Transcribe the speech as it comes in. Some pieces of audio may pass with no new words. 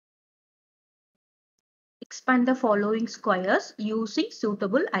expand the following squares using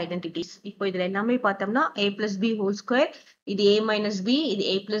suitable identities. இப்போ இதுல எல்லாமே பார்த்தோம்னா a plus b whole square, இது a minus b, இது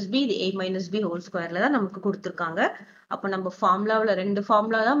a plus b, இது a minus b whole squareல தான் நமக்கு கொடுத்திருக்காங்க. அப்ப நம்ம ஃபார்முலாவில் ரெண்டு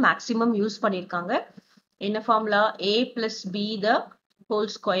ஃபார்முலா தான் மேக்ஸிமம் யூஸ் பண்ணியிருக்காங்க. என்ன formula? a plus b the whole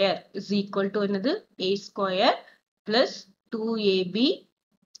square is equal to என்னது? a square plus 2ab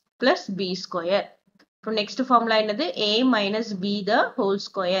plus b square. இப்போ நெக்ஸ்ட் ஃபார்முலா என்னது? a minus b the whole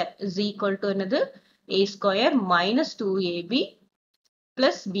square is equal to என்னது? a square minus 2ab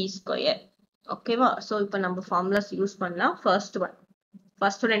plus b square. ஓகேவா? So இப்போ நம்ம formulas use பண்ணலாம்.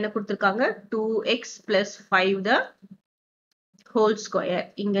 First one என்ன கொடுத்துருக்காங்க? 2x plus 5 the whole square.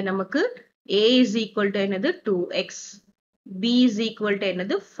 இங்க நமக்கு a is equal to என்னது? 2x, b is equal to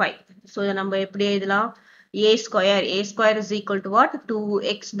என்னது? 5. ஸோ நம்ம எப்படி எழுதலாம்? a square is equal to what?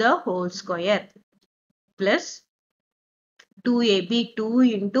 2x the whole square plus 2ab, 2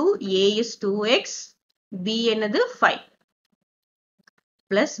 into a is 2x, b என்னது? 5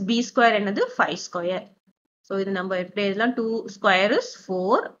 plus b square என்னது? 5 square. So இது நம்ம எப்படி எழுதலாம்? 2 square is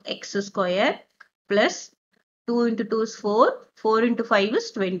 4x square plus 2 into 2 is 4, 4 into 5 is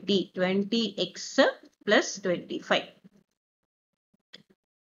 20, 20x plus 25.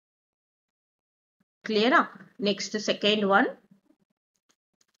 Clear? Next second one,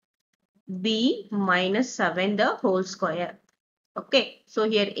 b minus 7 the whole square. Okay, so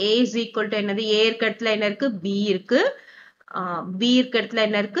here a is equal to என்னது? a இருக்கத்துல என்ன இருக்கு? b இருக்கு, b இருக்கத்துல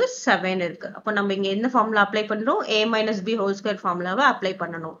என்ன இருக்கு? 7 இருக்கு. அப்போ நம்ம இங்க என்ன ஃபார்முலா அப்ளை பண்றோம்? a minus b whole square ஃபார்முலாவை அப்ளை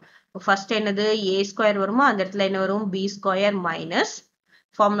பண்ணணும். ஃபர்ஸ்ட் என்னது? a ஸ்கொயர் வருமா? அந்த இடத்துல என்ன வரும்? b ஸ்கொயர் மைனஸ்,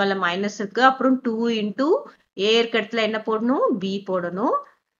 ஃபார்முலால மைனஸ் இருக்கு, அப்புறம் 2 இன்டூ a இருக்கத்துல என்ன போடணும்? b போடணும்,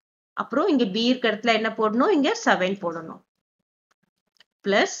 அப்புறம் இங்க b இருக்கத்துல என்ன போடணும்? இங்க 7 போடணும்,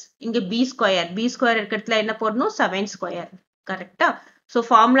 பிளஸ் இங்க b ஸ்கொயர் இருக்கத்துல என்ன போடணும்? 7 ஸ்கொயர். கரெக்டா? சோ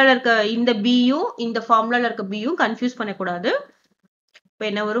ஃபார்முலால இருக்க இந்த b யும் இந்த ஃபார்முலால இருக்க b யும் கன்ஃபியூஸ் பண்ணக்கூடாது. இப்போ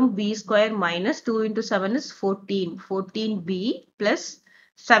என்ன வரும்? b square minus 2 into 7 is 14, 14b plus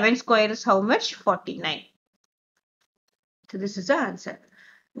 7 square is how much? 49. So this is the answer.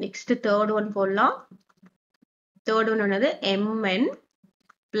 Next third one போடலாம். Third one என்னது? mn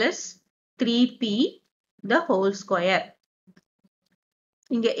plus 3p the whole square.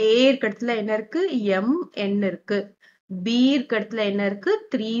 இங்க a இருக்கத்துல என்ன இருக்கு? mn இருக்கு, b இருக்கத்துல என்ன இருக்கு?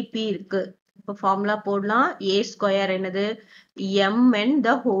 3p இருக்கு. இப்போ ஃபார்முலா போடலாம். a ஸ்கொயர் என்னது? mn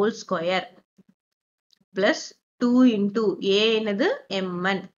the whole square plus 2 into a என்னது?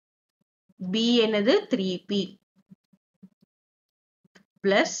 mn, b என்னது? 3p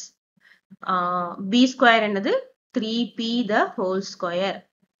plus b ஸ்கொயர் என்னது? 3p the whole square.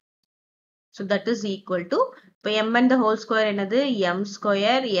 So that is equal to, இப்போ mn the whole square என்னது? m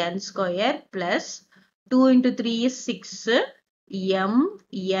square n square plus 2 into 3 is 6, m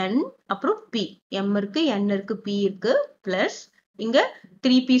n அப்புறம் p, m இருக்கு, n இருக்கு, p இருக்கு, plus இங்க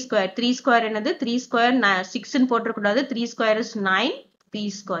 3p square, 3 square என்னது? 3 square 6 ன்னு போட்டுறக்கூடாது, 3 square is 9, p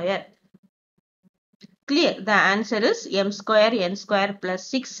square. Clear? The answer is m square n square plus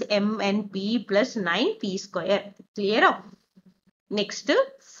 6 m n p plus 9 p square. Clear? Next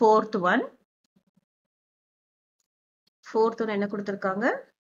fourth one என்ன கொடுத்திருக்காங்க?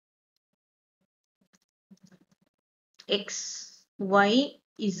 x y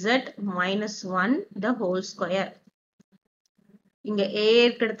z minus 1 the whole square. இங்க a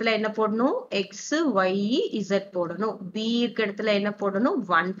இருக்கத்துல என்ன போடணும்? x y z போடணும், b இருக்கத்துல என்ன போடணும்?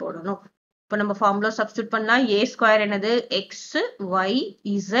 1 போடணும். இப்போ நம்ம ஃபார்முலா சப்ஸ்டிட்யூட் பண்ணா a ஸ்கொயர் என்னது? x y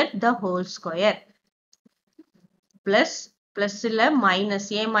z the whole square plus இல்ல மைனஸ்,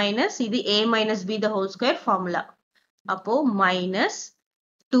 a மைனஸ், இது a minus b the whole square formula. அப்போ மைனஸ்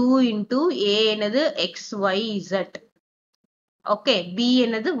 2 into a என்னது? x y z. Okay, b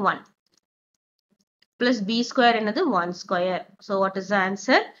என்னது? 1 plus b square என்னது? 1 square. So what is the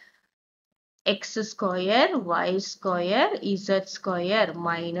answer? x square y square z square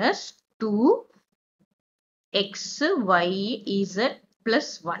minus 2 x y z plus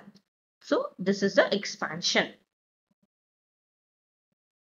 1. So this is the expansion.